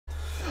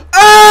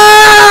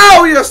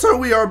Yes, sir,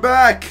 we are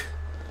back.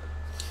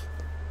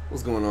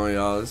 What's going on,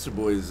 y'all? It's your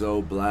boy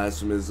Zoe,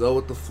 Blasphemous. Zoe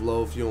with the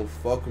flow. If you don't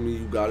fuck with me,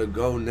 you gotta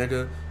go,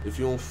 nigga. If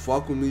you don't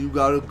fuck with me, you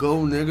gotta go,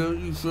 nigga.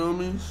 You feel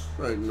me?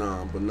 Like,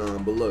 nah, but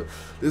look,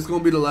 this is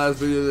gonna be the last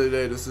video of the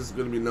day. This is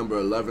gonna be number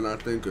 11, I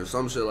think, or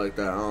some shit like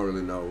that. I don't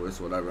really know. It's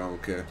whatever, I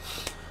don't care.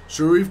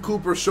 Sharif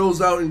Cooper shows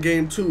out in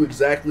game 2,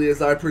 exactly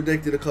as I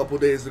predicted a couple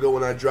days ago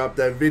when I dropped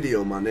that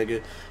video, my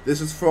nigga.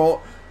 This is for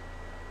all...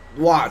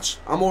 Watch.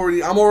 I'm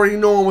already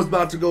knowing what's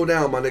about to go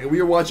down, my nigga.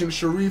 We are watching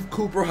Sharif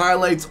Cooper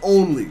highlights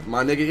only,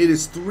 my nigga. It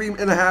is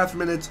 3.5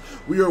 minutes.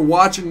 We are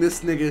watching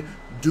this nigga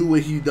do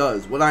what he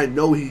does, what I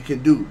know he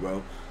can do,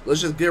 bro. Let's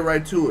just get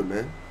right to it,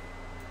 man.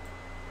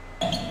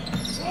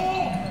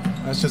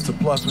 That's just a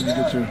plus when you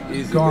get your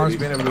guards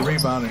being able to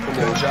rebound and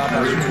get a job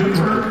out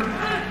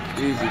of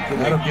Easy.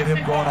 That'll get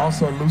him going,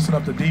 also loosen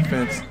up the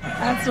defense.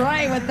 That's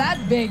right, with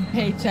that big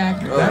paycheck.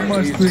 That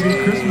much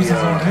 3D Christmas is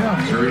on him.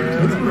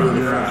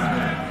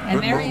 And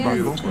there he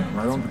is.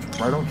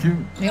 Right on cue.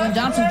 Jalen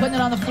Johnson putting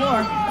it on the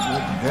floor.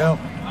 Hell,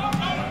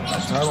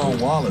 that's Tyrone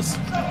Wallace.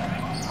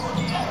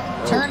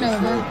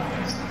 Turnover.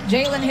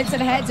 Jalen hits it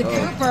ahead to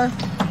Cooper.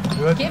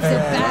 Good Gives it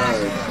back.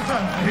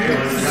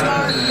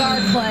 Smart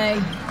guard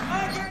play.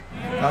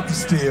 Not the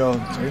steal.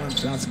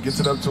 Jalen Johnson gets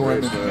it up to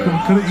him. Could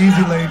have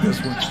easy laid this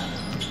one.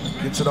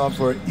 Gets it off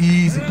for an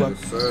easy bucket.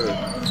 Yes, sir.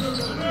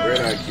 Great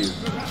IQ.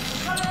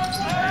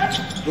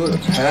 Good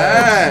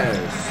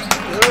pass.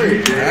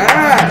 Good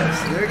pass,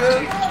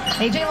 nigga.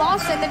 AJ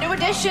Lawson, the new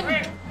addition.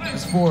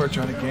 He's forward,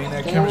 trying to gain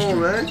that chemistry.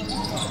 Man.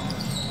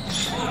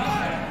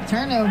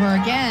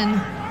 Turnover again.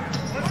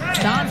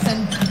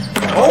 Johnson.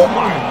 Oh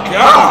my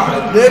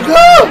God,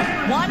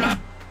 nigga! One.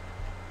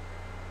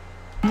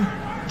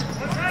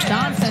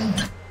 Johnson.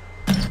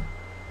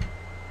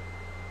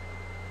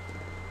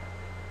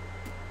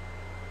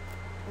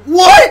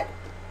 What?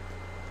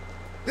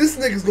 This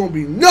nigga's gonna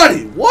be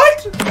nutty.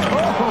 What?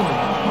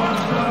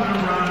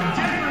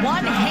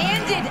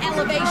 One-handed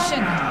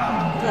elevation.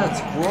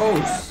 That's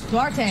gross.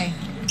 Duarte.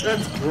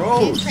 That's In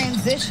gross.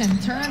 transition.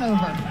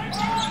 Turnover.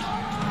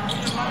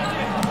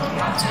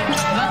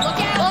 Oh, look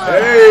out.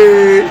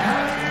 Hey.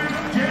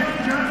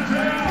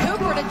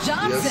 Cooper to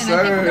Johnson. Yes,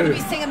 I think we're going to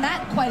sir. be singing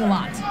that quite a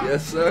lot.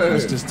 Yes, sir.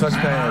 That's just touch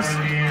pass.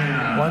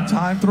 One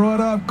time, throw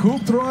it up.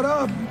 Coop, throw it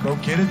up. Go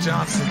get it,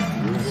 Johnson.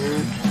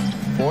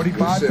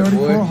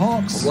 45-34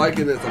 Hawks. I'm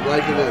liking this. I'm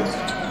liking this.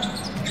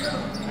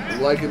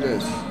 I'm liking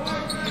this.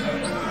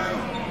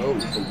 Oh,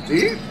 from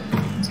deep?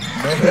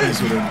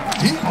 Mays with a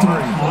deep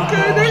three.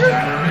 Okay,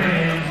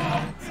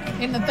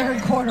 nigga. In the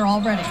third quarter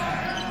already.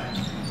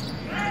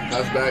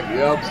 That's back,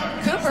 yep.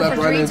 Cooper Step for right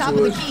three, into top of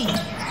the it. key.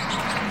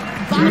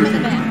 Bottom of the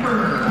net.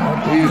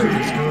 Easy.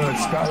 It's good.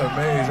 Skylar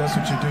Mays, that's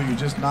what you do. You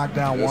just knock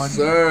down one. Yes,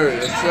 sir.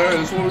 Yes, sir.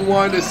 That's what we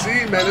wanted to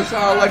see, man. That's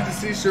how I like to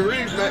see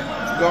Sharif, man.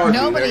 Guard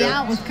Nobody me, nigga.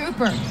 out with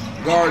Cooper.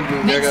 Guard me,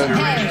 Makes nigga. it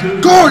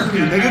pay. Guard me,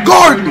 nigga.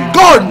 Guard me.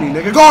 Guard me,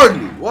 nigga. Guard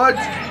me. What?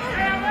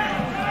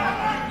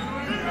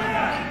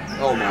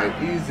 Oh my,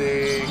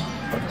 easy.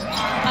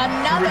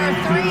 Another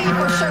three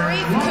for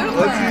Sharif Cooper.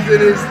 Once he's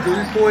in his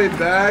 3-point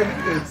bag,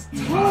 it's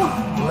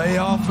Lay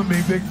off of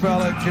me, big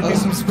fella. Give me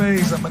some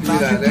space. I'm going to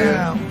knock it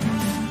down.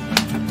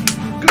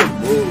 good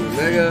move,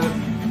 nigga.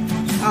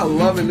 I'm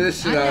loving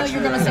this shit I know out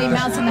you're going to say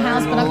mouse in the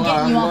house, but I'm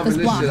getting you off this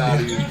block. Shit out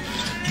of you.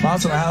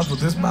 Mouse in the house, but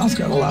this mouse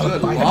got a lot Good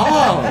of bite.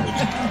 lob.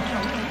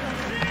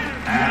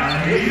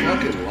 Good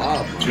fucking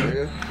lob, my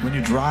nigga. When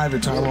you drive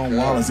at Tyrone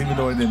Wallace, even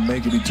though he didn't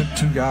make it, he took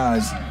two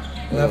guys,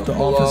 left the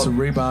offensive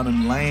rebound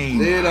in lane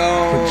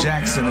for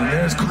Jackson. And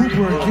there's Cooper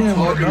again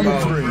with another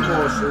three. Come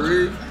on,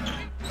 Sharif.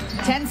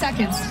 10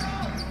 seconds.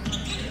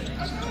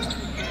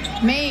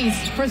 Mays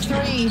for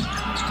three.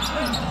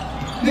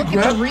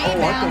 Looking for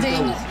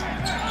rebounding.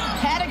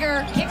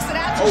 Hediger kicks it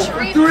out to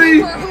Sharif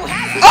three. Cooper, who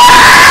has it.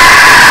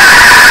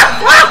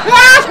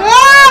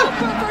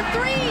 For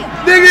three.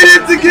 Nigga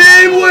hit the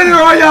game winner,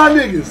 all y'all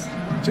niggas.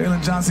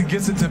 Jalen Johnson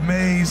gets it to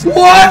Mays.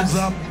 What? Pulls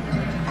up.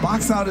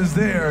 Box out is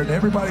there, and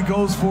everybody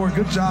goes for it.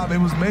 Good job. It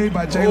was made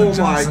by Jalen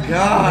Johnson. Oh, my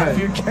God. If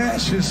you're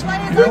Cassius, you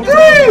don't three.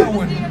 that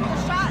one.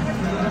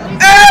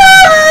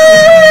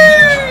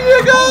 Hey,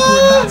 Cooper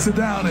nigga. knocks it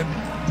down, and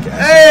Cassius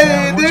Hey,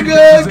 down. Once you nigga.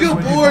 get Good position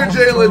where you board, don't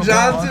throw Jalen the ball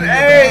Johnson. under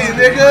Hey, your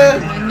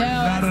nigga.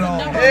 Not at all.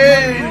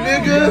 Hey,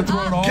 You're gonna throw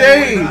it nigga. all the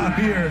way Kane. down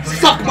here.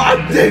 Suck my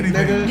dick,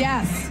 nigga.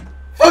 Yes.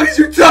 Fuck is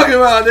you talking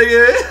about,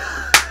 nigga?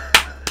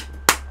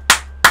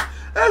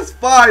 That's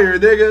fire,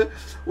 nigga.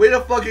 Way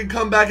to fucking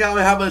come back out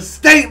and have a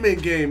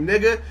statement game,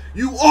 nigga.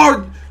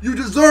 You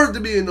deserve to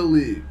be in the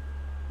league.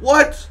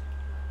 What?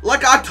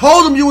 Like I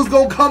told him you was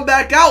gonna come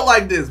back out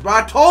like this, bro.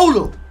 I told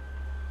him.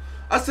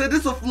 I said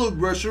this a fluke,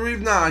 bro. Sharif,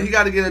 nah, he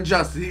gotta get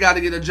adjusted. He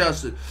gotta get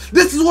adjusted.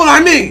 This is what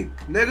I mean,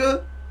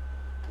 nigga.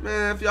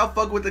 Man, if y'all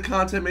fuck with the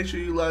content, make sure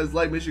you guys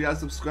like, make sure you guys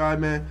subscribe,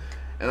 man.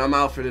 And I'm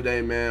out for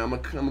today, man. I'm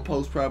gonna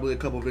post probably a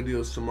couple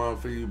videos tomorrow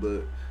for you,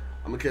 but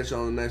I'm gonna catch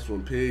y'all on the next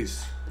one.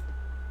 Peace.